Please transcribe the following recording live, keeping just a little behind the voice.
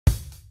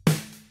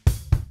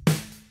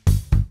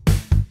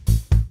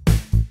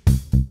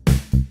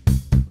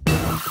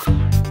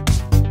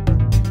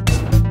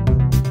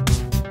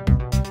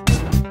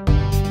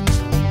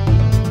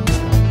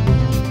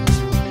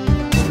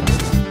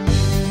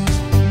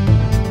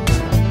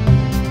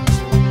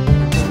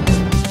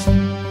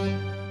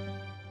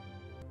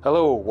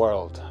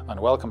and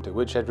welcome to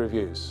Woodshed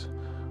Reviews,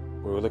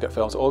 where we look at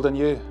films old and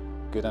new,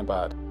 good and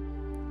bad.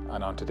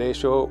 And on today's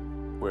show,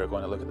 we're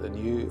going to look at the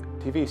new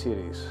TV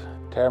series,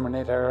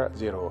 TermInator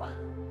Zero.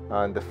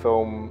 And the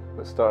film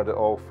that started it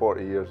all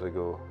 40 years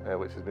ago,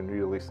 which has been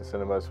re-released in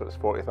cinemas for its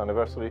 40th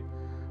anniversary,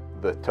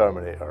 The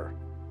Terminator.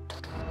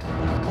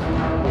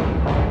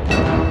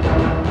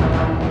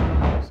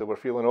 So we're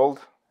feeling old.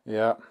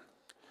 Yeah.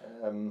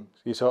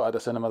 You saw it at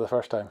the cinema the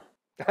first time.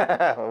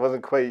 I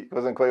wasn't quite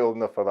old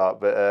enough for that,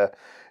 but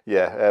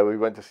we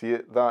went to see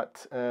it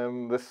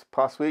this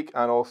past week,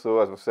 and also,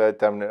 as we said,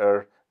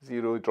 Terminator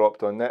Zero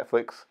dropped on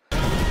Netflix.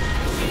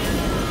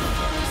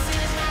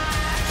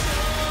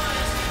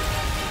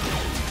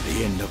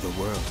 The end of the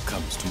world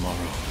comes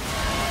tomorrow.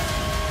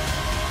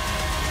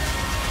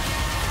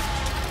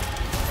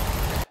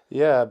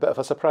 Yeah, a bit of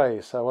a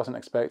surprise. I wasn't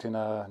expecting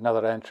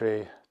another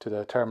entry to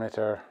the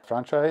Terminator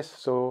franchise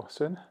so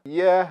soon.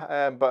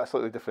 Yeah, but a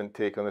slightly different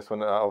take on this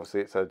one.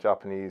 Obviously, it's a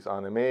Japanese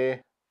anime,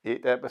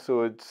 8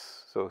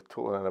 episodes, so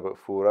totaling about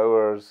 4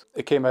 hours.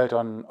 It came out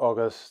on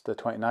August the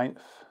 29th.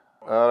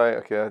 Alright,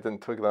 okay, I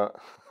didn't twig that.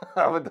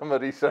 I haven't done my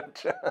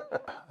research.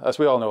 As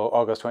we all know,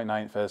 August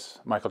 29th is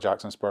Michael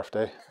Jackson's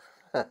birthday.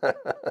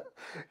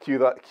 Cue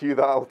that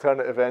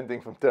alternative ending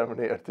from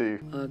Terminator 2.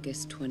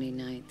 August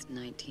 29th,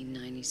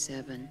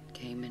 1997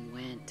 came and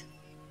went.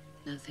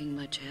 Nothing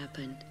much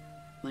happened.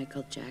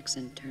 Michael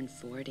Jackson turned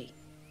 40.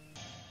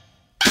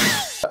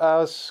 I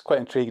was quite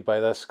intrigued by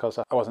this because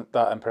I wasn't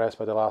that impressed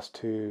by the last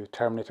 2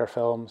 Terminator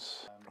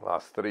films.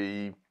 Last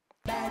 3.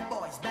 Bad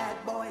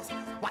boys,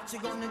 what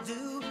you gonna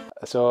do?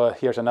 So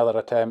here's another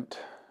attempt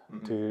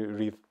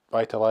to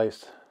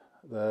revitalise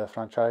the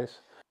franchise.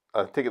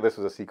 I take it this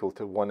was a sequel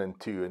to 1 and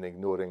 2 and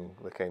ignoring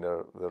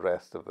the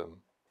rest of them.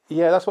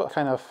 Yeah, that's what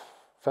kind of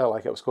felt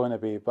like it was going to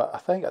be, but I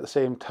think at the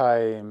same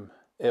time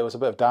it was a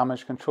bit of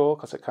damage control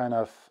because it kind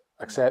of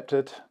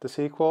accepted the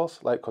sequels,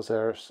 because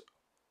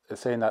it's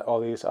saying that all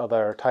these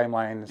other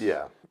timelines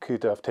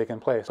could have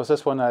taken place. So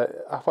this one, I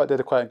thought did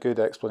a quite good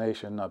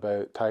explanation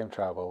about time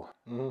travel.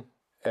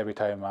 Every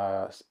time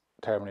a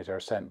Terminator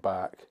is sent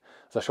back,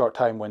 there's a short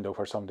time window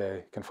where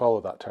somebody can follow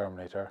that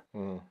Terminator,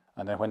 and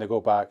then when they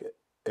go back,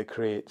 it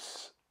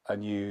creates a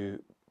new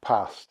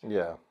past.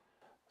 Yeah.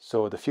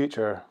 So the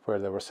future where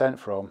they were sent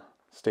from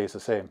stays the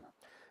same.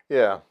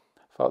 Yeah.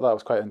 I thought that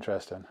was quite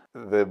interesting.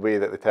 The way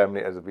that the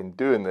Terminators have been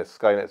doing this,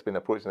 Skynet's been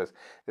approaching this,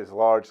 is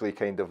largely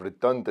kind of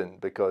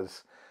redundant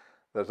because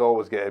there's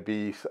always going to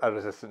be a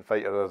resistant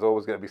fighter, there's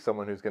always going to be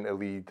someone who's going to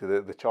lead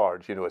the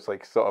charge. You know, it's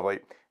like sort of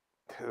like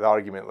the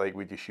argument like,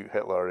 would you shoot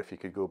Hitler if you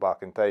could go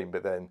back in time?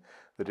 But then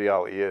the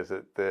reality is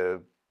that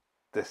the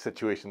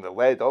situation that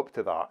led up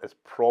to that is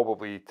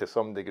probably to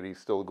some degree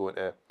still going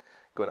to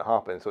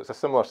happen. So it's a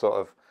similar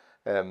sort of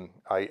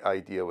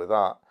idea with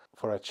that.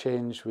 For a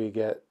change, we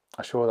get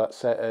a show that's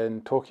set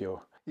in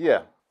Tokyo.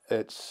 Yeah.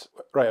 It's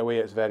right away,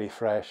 it's very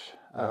fresh,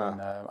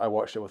 and I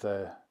watched it with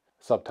the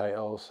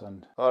subtitles.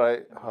 And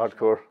alright,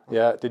 hardcore.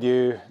 Yeah, did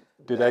you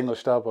do the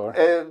English dub or?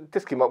 It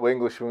just came up with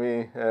English for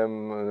me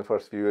in the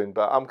first viewing,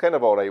 but I'm kind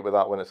of alright with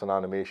that when it's an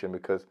animation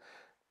because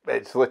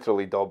it's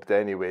literally dubbed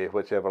anyway,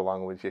 whichever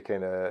language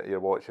you're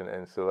watching it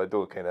in. So I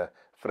don't kind of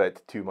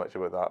fret too much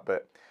about that.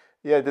 But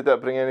yeah, did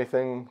that bring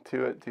anything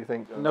to it? Do you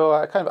think? No,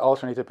 I kind of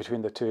alternated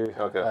between the two.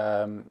 Okay.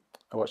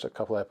 I watched a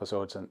couple of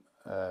episodes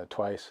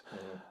twice,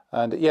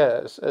 and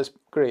yeah, it's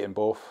great in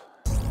both.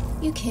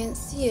 You can't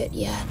see it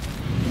yet,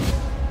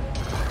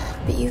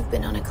 but you've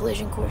been on a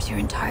collision course your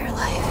entire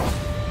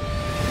life.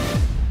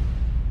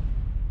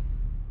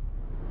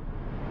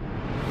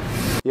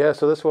 Yeah,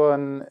 so this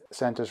one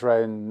centers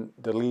around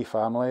the Lee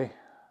family,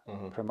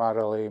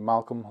 primarily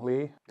Malcolm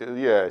Lee.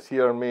 Yeah, is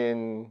he our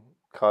main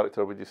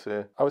character, would you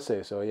say? I would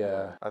say so,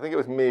 yeah. I think it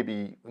was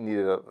maybe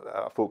needed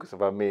a focus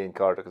of our main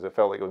character because it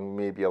felt like it was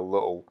maybe a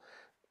little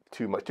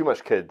too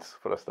much kids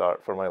for a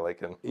start, for my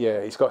liking.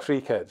 Yeah, he's got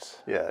 3 kids.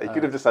 Yeah, he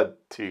could have just had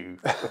 2.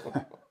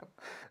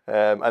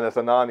 And there's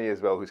a nanny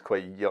as well who's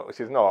quite young.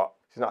 She's not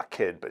a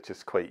kid, but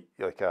just quite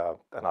like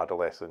an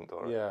adolescent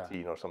or a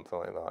teen or something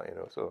like that, you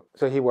know.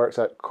 So he works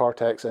at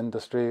Cortex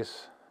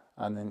Industries,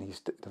 and then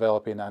he's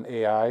developing an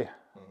AI,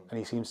 and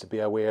he seems to be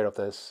aware of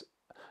this.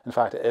 In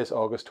fact, it is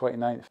August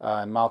 29th,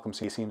 and Malcolm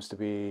seems to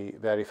be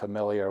very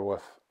familiar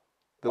with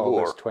the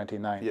August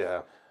 29th.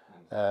 Yeah.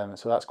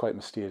 So that's quite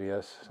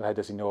mysterious. So how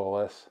does he know all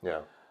this? Yeah.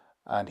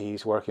 And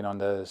he's working on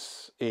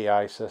this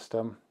AI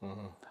system,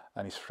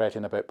 and he's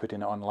fretting about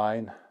putting it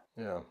online.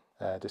 Yeah.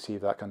 To see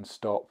if that can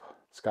stop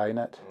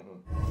Skynet.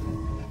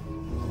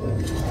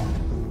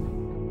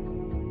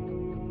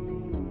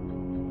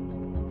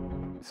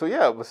 So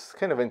yeah, it was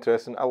kind of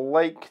interesting. I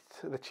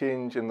liked the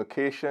change in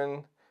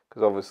location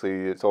because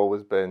obviously it's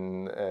always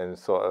been in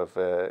sort of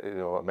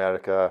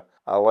America.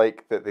 I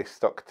like that they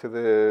stuck to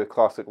the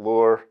classic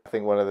lore. I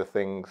think one of the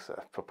things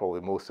probably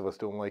most of us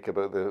don't like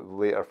about the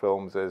later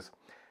films is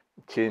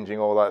changing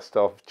all that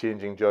stuff,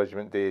 changing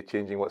Judgment Day,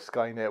 changing what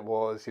Skynet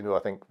was. You know, I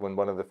think when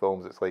one of the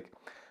films it's like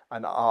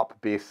an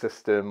app-based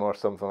system or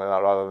something like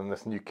that rather than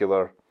this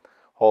nuclear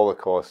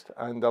holocaust.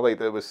 And I like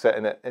that it was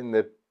setting it in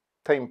the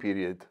time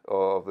period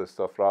of this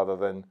stuff rather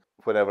than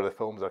whenever the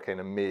films are kind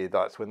of made,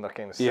 that's when they're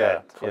kind of set.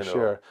 Yeah, for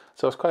sure.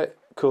 So it's quite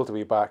cool to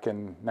be back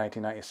in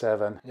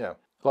 1997. Yeah.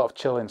 A lot of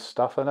chilling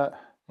stuff in it,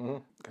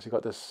 because you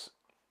got this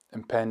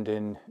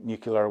impending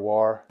nuclear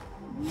war.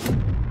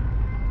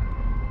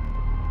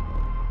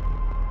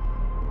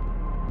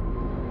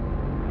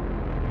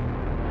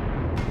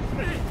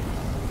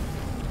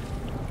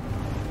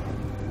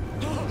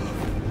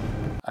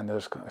 And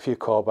there's a few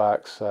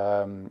callbacks.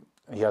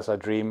 He has a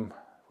dream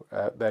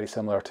very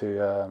similar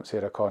to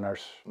Sarah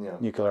Connor's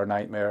nuclear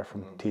nightmare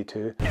from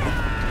T2.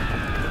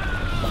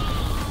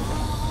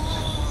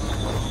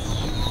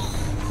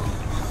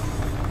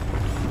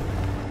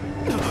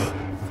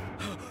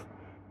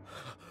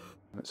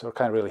 So it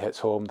kind of really hits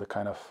home the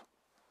kind of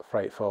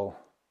frightful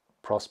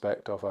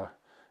prospect of a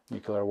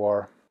nuclear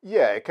war.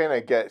 Yeah, it kind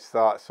of gets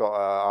that sort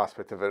of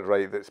aspect of it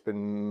right that's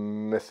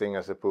been missing,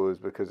 I suppose,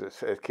 because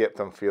it kept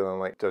them feeling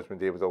like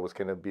Judgment Day was always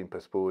kind of being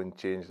postponed,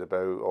 changed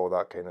about, all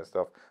that kind of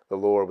stuff. The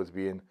lore was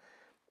being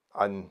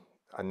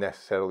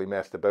unnecessarily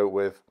messed about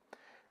with.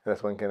 And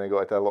this one kind of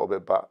got it a little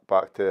bit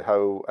back to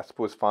how I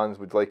suppose fans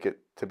would like it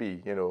to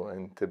be, you know,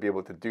 and to be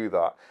able to do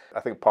that.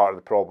 I think part of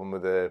the problem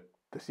with the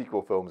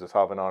sequel films is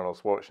having Arnold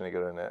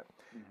Schwarzenegger in it,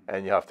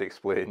 and you have to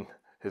explain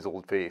his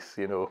old face,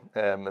 you know,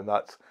 and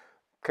that's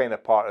kind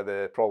of part of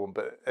the problem,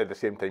 but at the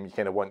same time you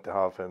kind of want to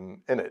have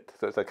him in it,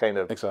 so it's a kind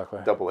of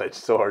double-edged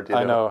sword, you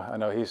know? I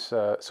know, he's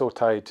so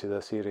tied to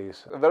the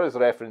series. There is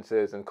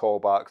references and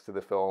callbacks to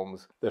the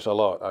films. There's a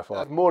lot, I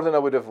thought. More than I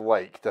would have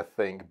liked, I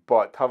think,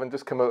 but having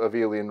just come out of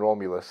Alien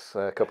Romulus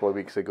a couple of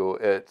weeks ago,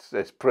 it's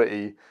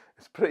pretty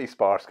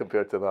sparse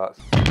compared to that.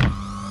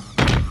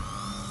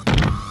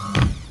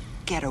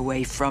 Get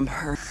away from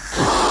her.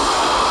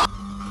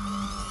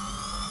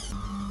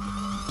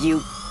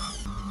 You...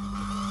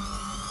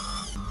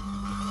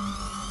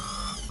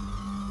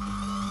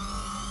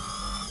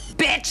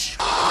 bitch!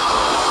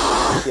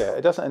 Yeah,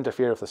 it doesn't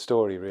interfere with the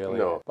story, really.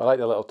 No. But I like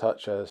the little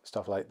touches,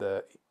 stuff like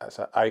it's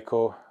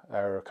Aiko,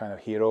 our kind of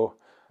hero,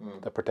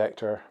 the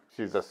protector.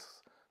 She's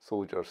this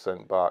soldier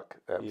sent back.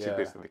 She's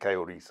basically the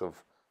Kyle Reese of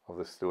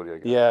this story, I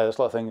guess. Yeah, there's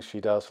a lot of things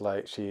she does,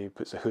 like she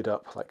puts the hood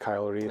up like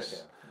Kyle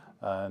Reese,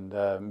 and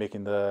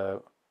making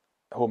the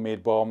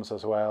homemade bombs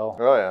as well.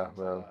 Oh yeah,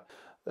 well.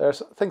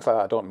 There's things like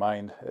that I don't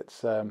mind.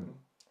 It's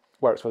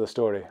works for the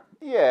story.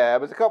 Yeah,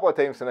 it was a couple of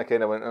times and I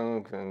kind of went,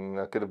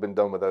 I could have been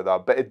done without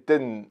that, but it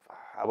didn't.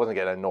 I wasn't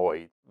getting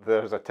annoyed.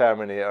 There's a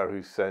Terminator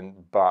who's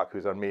sent back,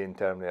 who's our main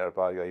Terminator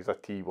bad guy. He's a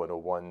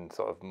T-101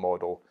 sort of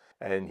model,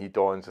 and he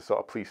dons a sort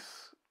of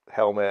police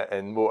helmet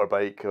and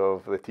motorbike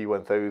of the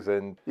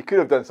T-1000. You could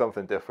have done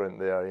something different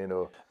there, you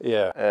know.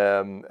 Yeah.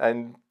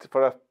 And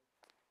for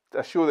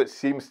a show that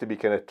seems to be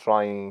kind of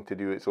trying to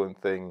do its own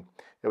thing,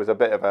 it was a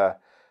bit of a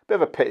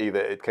pity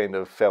that it kind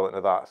of fell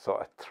into that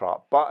sort of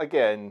trap. But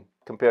again,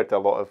 compared to a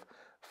lot of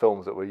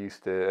films that we're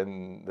used to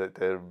and that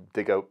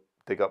dig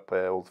up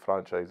old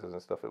franchises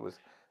and stuff, it was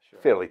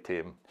fairly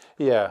tame.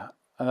 Yeah,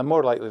 and I'm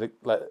more likely to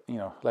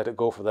let it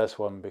go for this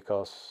one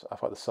because I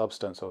thought the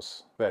substance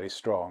was very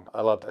strong.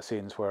 I loved the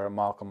scenes where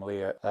Malcolm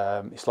Lee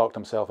he's locked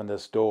himself in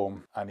this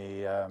dome and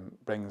he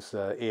brings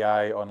the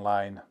AI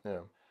online. Yeah.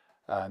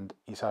 And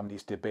he's having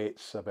these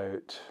debates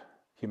about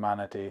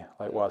humanity,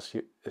 like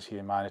is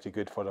humanity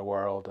good for the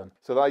world? And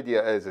so the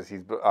idea is, as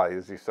he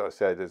sort of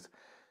said, is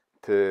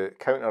to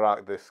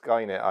counteract the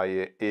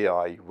Skynet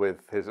AI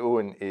with his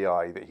own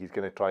AI that he's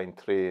going to try and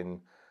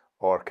train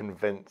or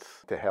convince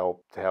to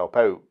help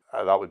out.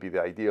 That would be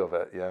the idea of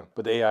it, yeah.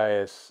 But the AI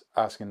is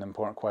asking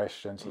important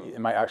questions. It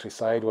might actually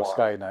side with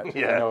Skynet.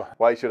 Yeah. You know?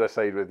 Why should I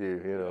side with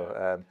you? You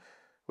know,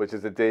 which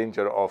is the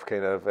danger of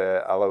kind of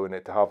allowing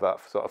it to have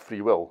that sort of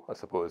free will, I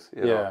suppose.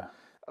 You know?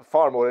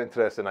 Far more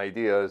interesting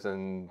ideas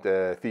and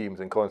themes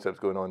and concepts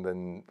going on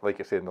than, like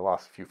you said, in the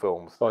last few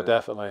films. Oh,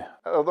 definitely.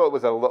 Although it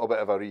was a little bit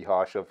of a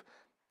rehash of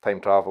time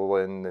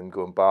traveling and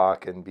going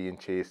back and being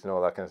chased and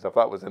all that kind of stuff,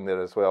 that was in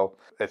there as well.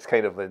 It's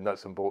kind of the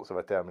nuts and bolts of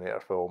a Terminator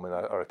film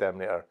or a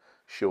Terminator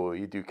show.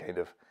 You do kind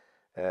of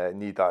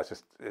need that.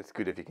 It's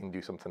good if you can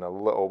do something a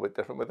little bit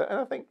different with it. And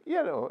I think,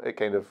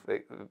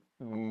 it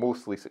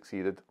mostly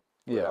succeeded.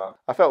 Yeah.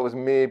 I felt it was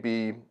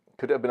maybe,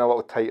 could it have been a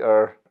little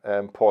tighter,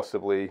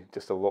 possibly,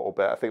 just a little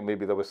bit. I think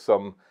maybe there was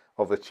some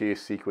of the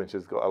chase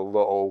sequences got a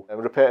little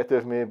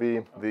repetitive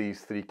maybe.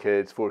 These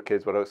 4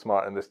 kids were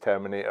outsmarting this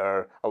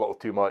Terminator a little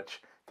too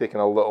much, taking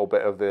a little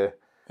bit of the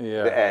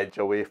edge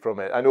away from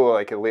it. I know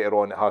like later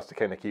on it has to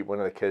kind of keep one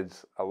of the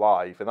kids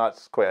alive, and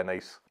that's quite a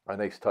nice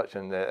touch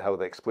in how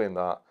they explain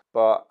that.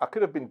 But I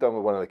could have been done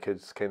with one of the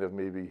kids kind of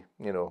maybe,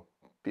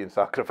 being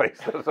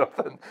sacrificed or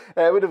something.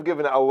 It would have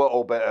given it a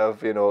little bit of,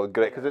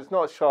 grit, because it's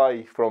not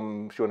shy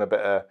from showing a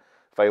bit of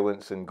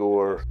violence and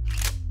gore.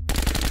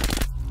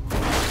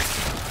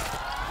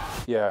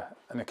 Yeah,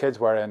 and the kids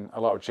were in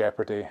a lot of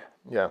jeopardy.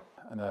 Yeah.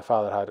 And the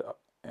father had,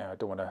 I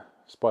don't want to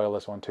spoil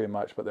this one too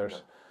much, but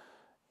there's,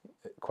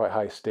 quite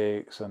high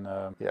stakes, and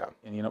Yeah.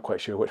 and you're not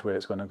quite sure which way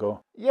it's going to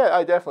go. Yeah,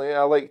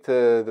 I liked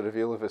the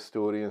reveal of his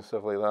story and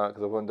stuff like that,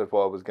 because I wondered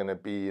what it was going to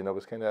be, and I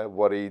was kind of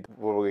worried,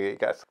 will we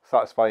get a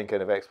satisfying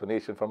kind of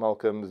explanation for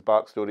Malcolm's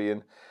backstory,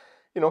 and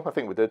I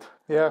think we did.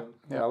 Yeah,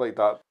 I like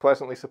that.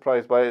 Pleasantly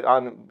surprised by it,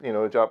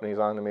 and Japanese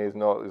anime is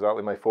not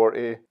exactly my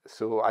forte,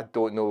 so I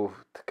don't know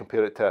to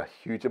compare it to a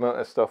huge amount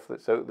of stuff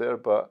that's out there,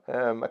 but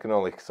I can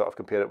only sort of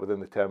compare it within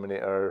the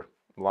Terminator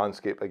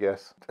landscape, I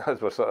guess,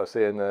 as we're sort of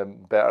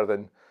saying, better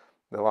than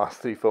the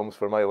last 3 films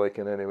for my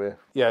liking anyway.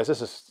 yeah.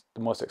 This is the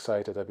most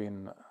excited I've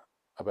been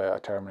about a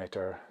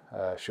Terminator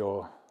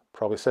show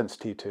probably since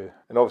T2.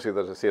 And obviously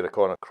there's a Sarah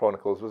Connor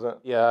Chronicles, was it?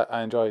 Yeah,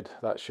 I enjoyed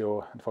that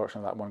show.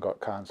 Unfortunately, that one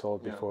got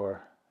cancelled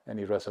before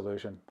any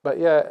resolution. But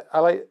yeah, I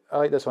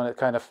like this one. It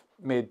kind of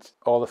made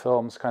all the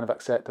films kind of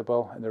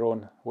acceptable in their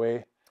own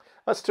way.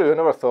 That's true. I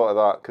never thought of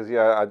that, because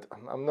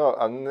I'm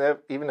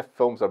never, even if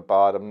films are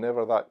bad, I'm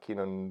never that keen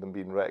on them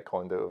being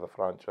retconned out of a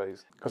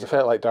franchise. Because I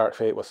felt like Dark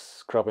Fate was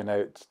scrubbing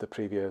out the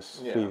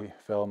previous 3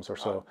 films or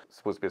so. It's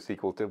supposed to be a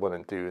sequel to 1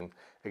 and 2 and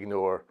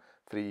ignore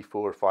 3,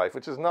 4, 5,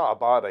 which is not a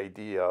bad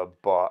idea,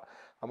 but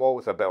I'm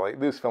always a bit like,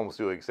 these films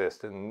do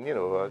exist, and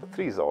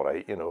 3's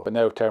alright, But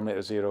now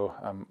Terminator Zero,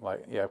 I'm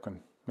like, yeah, I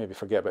can maybe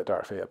forget about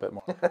Dark Fate a bit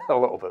more. A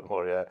little bit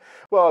more, yeah.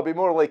 Well, I'd be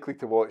more likely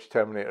to watch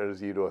Terminator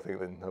Zero, I think,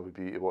 than I would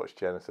be to watch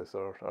Genesis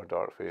or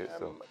Dark Fate.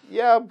 So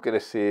yeah, I'm gonna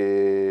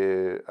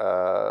say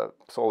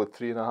solid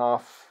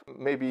 3.5.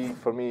 Maybe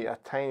for me a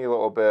tiny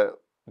little bit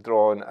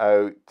drawn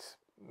out.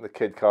 The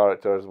kid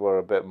characters were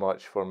a bit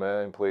much for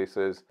me in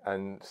places,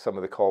 and some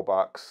of the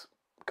callbacks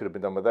could have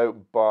been done without,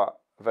 but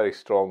very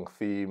strong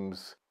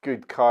themes,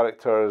 good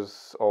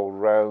characters all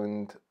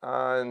round,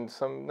 and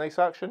some nice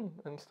action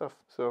and stuff.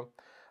 So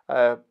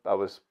I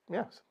was,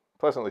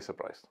 pleasantly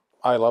surprised.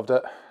 I loved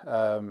it.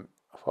 I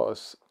thought it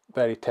was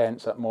very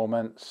tense at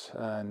moments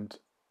and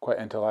quite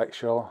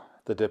intellectual.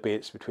 The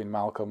debates between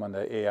Malcolm and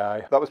the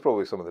AI. That was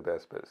probably some of the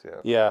best bits, yeah.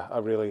 Yeah, I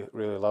really,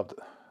 really loved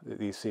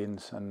these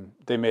scenes, and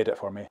they made it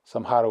for me.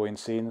 Some harrowing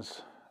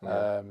scenes.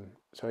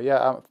 So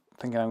yeah, I'm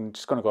thinking I'm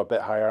just going to go a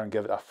bit higher and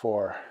give it a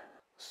 4.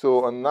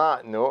 So on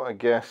that note, I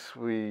guess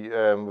we've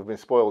been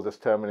spoiled as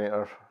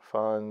Terminator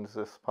fans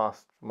this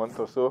past month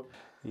or so.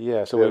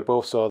 Yeah, so we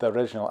both saw the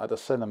original at the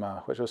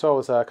cinema, which was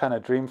always a kind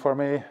of dream for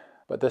me.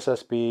 But this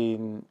has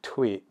been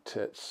tweaked.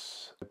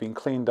 It's been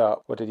cleaned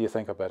up. What did you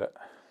think about it?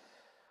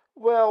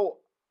 Well,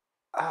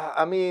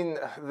 I mean,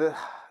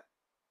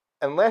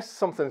 unless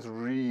something's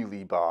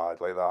really bad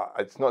like that,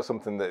 it's not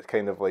something that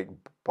kind of like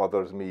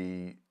bothers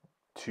me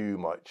too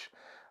much.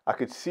 I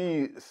could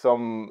see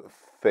some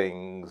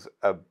things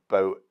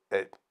about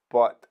it,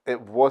 but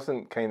it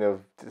wasn't kind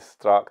of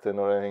distracting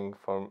or anything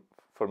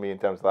for me in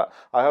terms of that.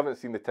 I haven't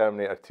seen the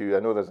Terminator 2.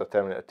 I know there's a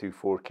Terminator 2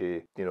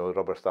 4K,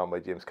 rubber stamp by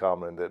James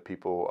Cameron that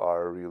people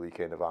are really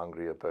kind of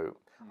angry about.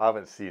 I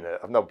haven't seen it.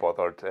 I've not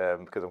bothered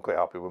because I'm quite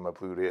happy with my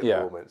Blu-ray at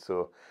the moment.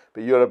 So,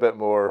 but you're a bit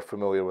more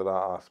familiar with that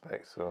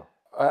aspect, so.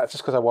 Just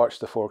because I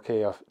watched the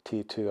 4K of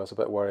T2, I was a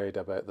bit worried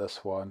about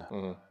this one.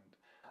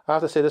 I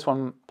have to say this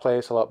one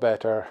plays a lot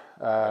better.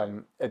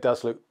 It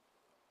does look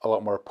a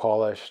lot more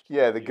polished.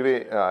 Yeah, the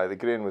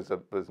grain was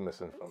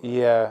missing from it.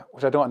 Yeah,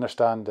 which I don't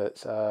understand.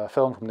 It's a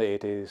film from the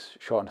 80s,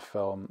 shot on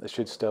film. It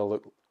should still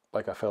look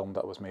like a film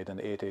that was made in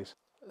the 80s.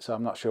 So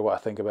I'm not sure what I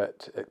think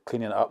about it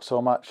cleaning it up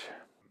so much.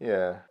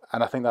 Yeah.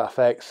 And I think that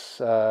affects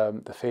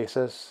the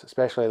faces,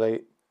 especially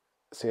like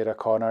Sarah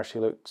Connor. She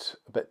looked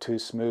a bit too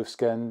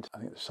smooth-skinned. I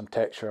think there's some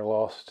texture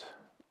lost.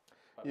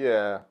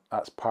 Yeah.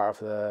 That's part of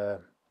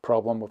the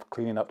problem with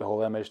cleaning up the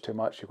whole image too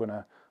much. You're going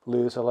to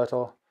lose a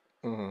little.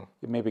 You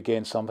maybe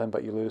gain something,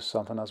 but you lose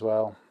something as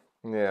well.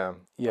 Yeah.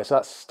 Yes,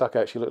 that stuck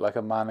out. She looked like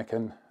a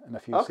mannequin in a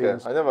few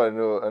scenes. I never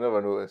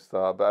noticed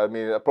that, but I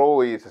mean,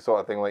 probably it's the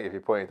sort of thing like if you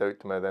point it out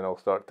to me, then I'll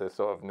start to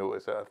sort of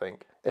notice it, I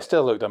think. It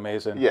still looked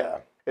amazing. Yeah.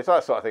 It's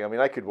that sort of thing. I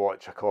mean, I could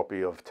watch a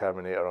copy of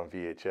Terminator on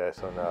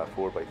VHS on a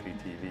 4x3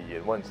 TV,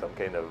 and once I'm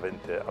kind of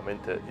into it, I'm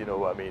into it. You know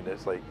what I mean?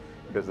 It's like,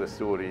 because the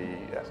story,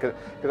 because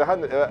it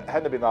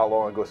hadn't been that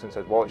long ago since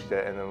I'd watched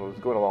it, and I was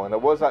going along, and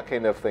it was that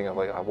kind of thing of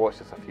like, I watched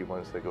this a few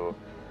months ago,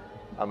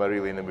 am I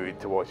really in the mood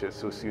to watch it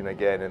so soon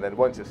again? And then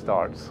once it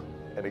starts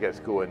and it gets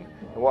going,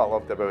 and what I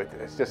loved about it,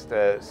 it's just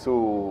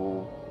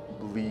so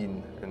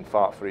lean and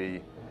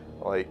fat-free.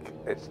 Like,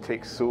 it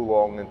takes so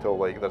long until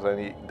like there's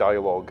any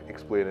dialogue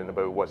explaining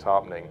about what's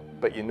happening,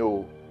 but you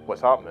know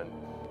what's happening.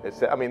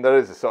 I mean, there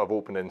is a sort of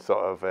opening sort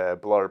of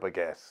blurb, I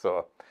guess.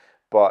 So,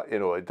 but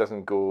it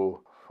doesn't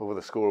go over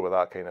the score with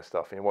that kind of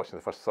stuff. And you're watching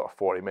the first sort of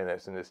 40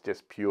 minutes, and it's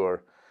just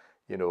pure,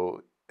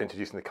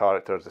 introducing the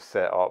characters, the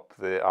setup,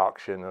 the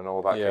action, and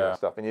all that kind of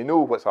stuff. And you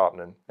know what's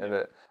happening, and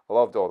I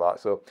loved all that.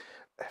 So,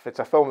 if it's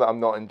a film that I'm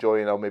not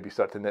enjoying, I'll maybe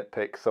start to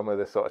nitpick some of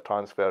the sort of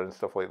transfer and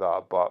stuff like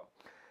that. But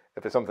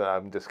if it's something that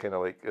I'm just kind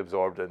of like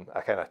absorbed in, I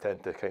kind of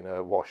tend to kind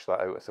of wash that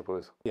out, I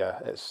suppose. Yeah,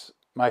 it's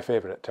my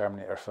favourite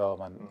Terminator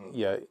film, and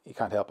you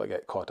can't help but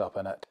get caught up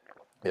in it.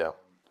 Yeah.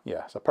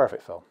 Yeah, it's a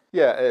perfect film.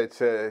 Yeah,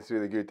 it's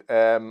really good.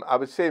 I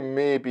would say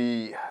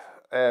maybe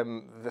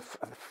the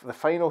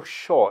final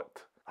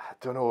shot, I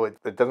don't know,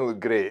 it doesn't look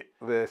great,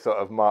 the sort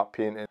of matte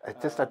painting.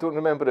 I don't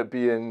remember it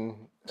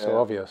being... So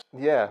obvious.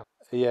 Yeah.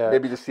 Yeah.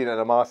 Maybe just seeing it on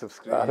a massive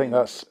screen. I think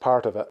that's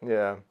part of it.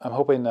 Yeah. I'm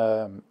hoping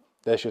the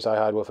issues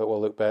I had with it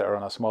will look better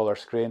on a smaller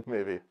screen.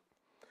 Maybe.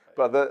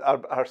 But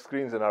our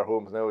screens in our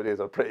homes nowadays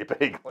are pretty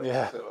big.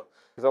 Yeah.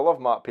 Because I love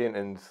matte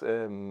paintings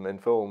in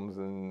films,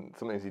 and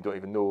sometimes you don't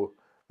even know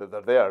that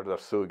they're there. They're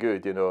so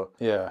good, you know.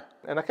 Yeah.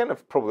 And I kind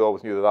of probably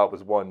always knew that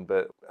was one,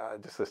 but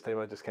just this time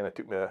it just kind of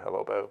took me a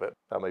little bit of it.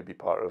 That might be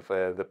part of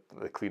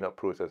the clean-up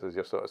process, as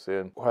you're sort of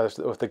saying. Whereas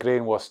if the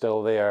grain was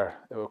still there,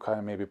 it will kind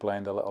of maybe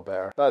blend a little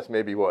better. That's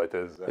maybe what it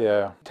is.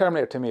 Yeah.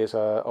 Terminator to me is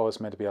always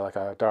meant to be like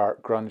a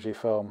dark, grungy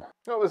film.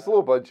 It was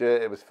low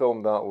budget, it was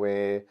filmed that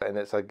way, and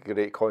it's a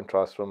great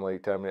contrast from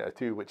like Terminator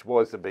 2, which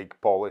was a big,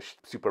 polished,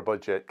 super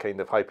budget, kind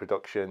of high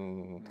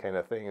production kind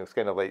of thing. It was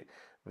kind of like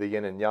the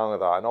yin and yang of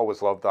that, and I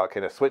always loved that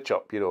kind of switch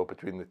up, you know,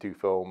 between the two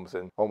films,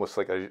 and almost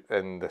like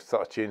and they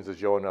sort of changed the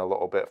genre a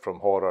little bit from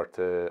horror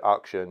to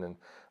action, and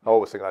I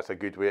always think that's a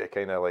good way to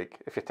kind of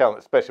like, if you're telling,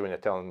 especially when you're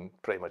telling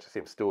pretty much the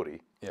same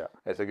story, yeah,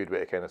 it's a good way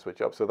to kind of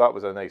switch up. So that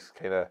was a nice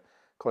kind of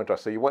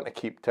contrast. So you want to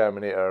keep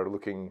Terminator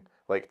looking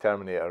like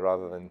Terminator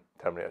rather than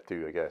Terminator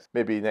 2, I guess.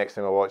 Maybe next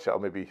time I watch it, I'll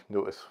maybe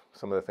notice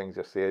some of the things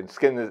you're saying.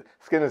 Skin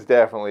is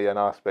definitely an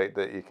aspect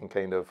that you can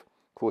kind of,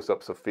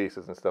 close-ups of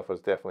faces and stuff is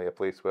definitely a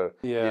place where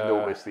you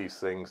notice these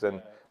things.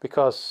 And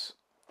because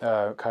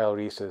Kyle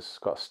Reese has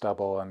got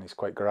stubble and he's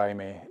quite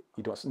grimy,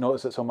 you don't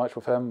notice it so much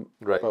with him.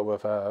 Right. But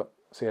with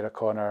Sarah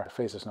Connor, her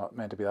face is not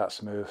meant to be that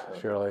smooth,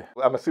 surely.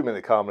 I'm assuming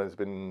that Cameron's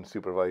been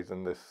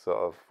supervising this sort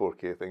of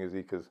 4K thing, is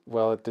he? Cause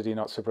well, did he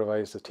not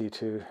supervise the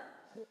T2?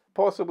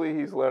 Possibly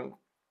he's learned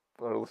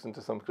or listened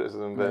to some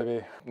criticism, but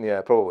maybe.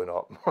 Yeah, probably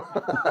not.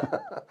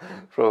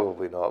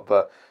 Probably not.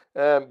 But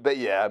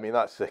yeah, I mean,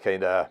 that's the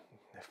kind of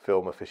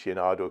film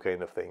aficionado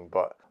kind of thing.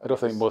 But I don't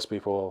think most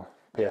people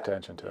pay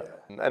attention to it.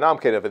 And I'm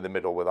kind of in the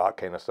middle with that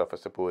kind of stuff, I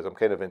suppose. I'm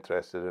kind of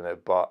interested in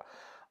it, but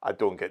I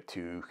don't get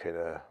too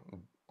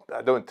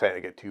I don't tend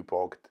to get too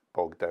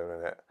bogged down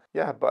in it.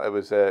 Yeah, but it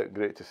was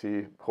great to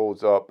see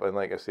holds up, and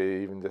like I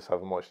say, even just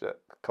having watched it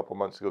a couple of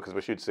months ago, because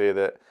we should say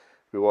that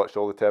we watched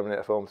all the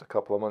Terminator films a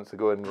couple of months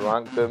ago and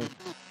ranked them.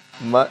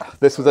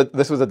 This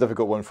was a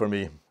difficult one for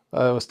me. It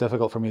was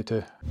difficult for me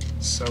too.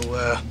 So,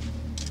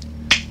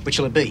 which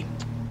will it be?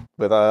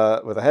 With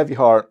a heavy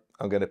heart,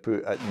 I'm going to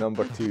put at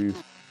number 2.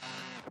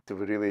 Do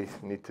we really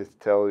need to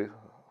tell you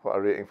what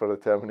our rating for the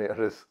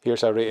Terminator is?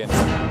 Here's our rating.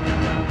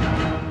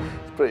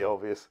 It's pretty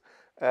obvious.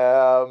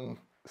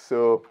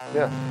 So,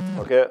 yeah.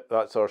 Okay,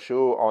 that's our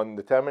show on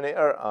the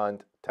Terminator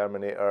and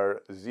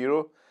Terminator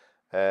Zero.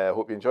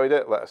 Hope you enjoyed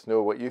it. Let us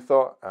know what you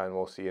thought, and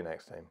we'll see you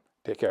next time.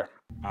 Take care.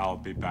 I'll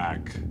be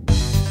back.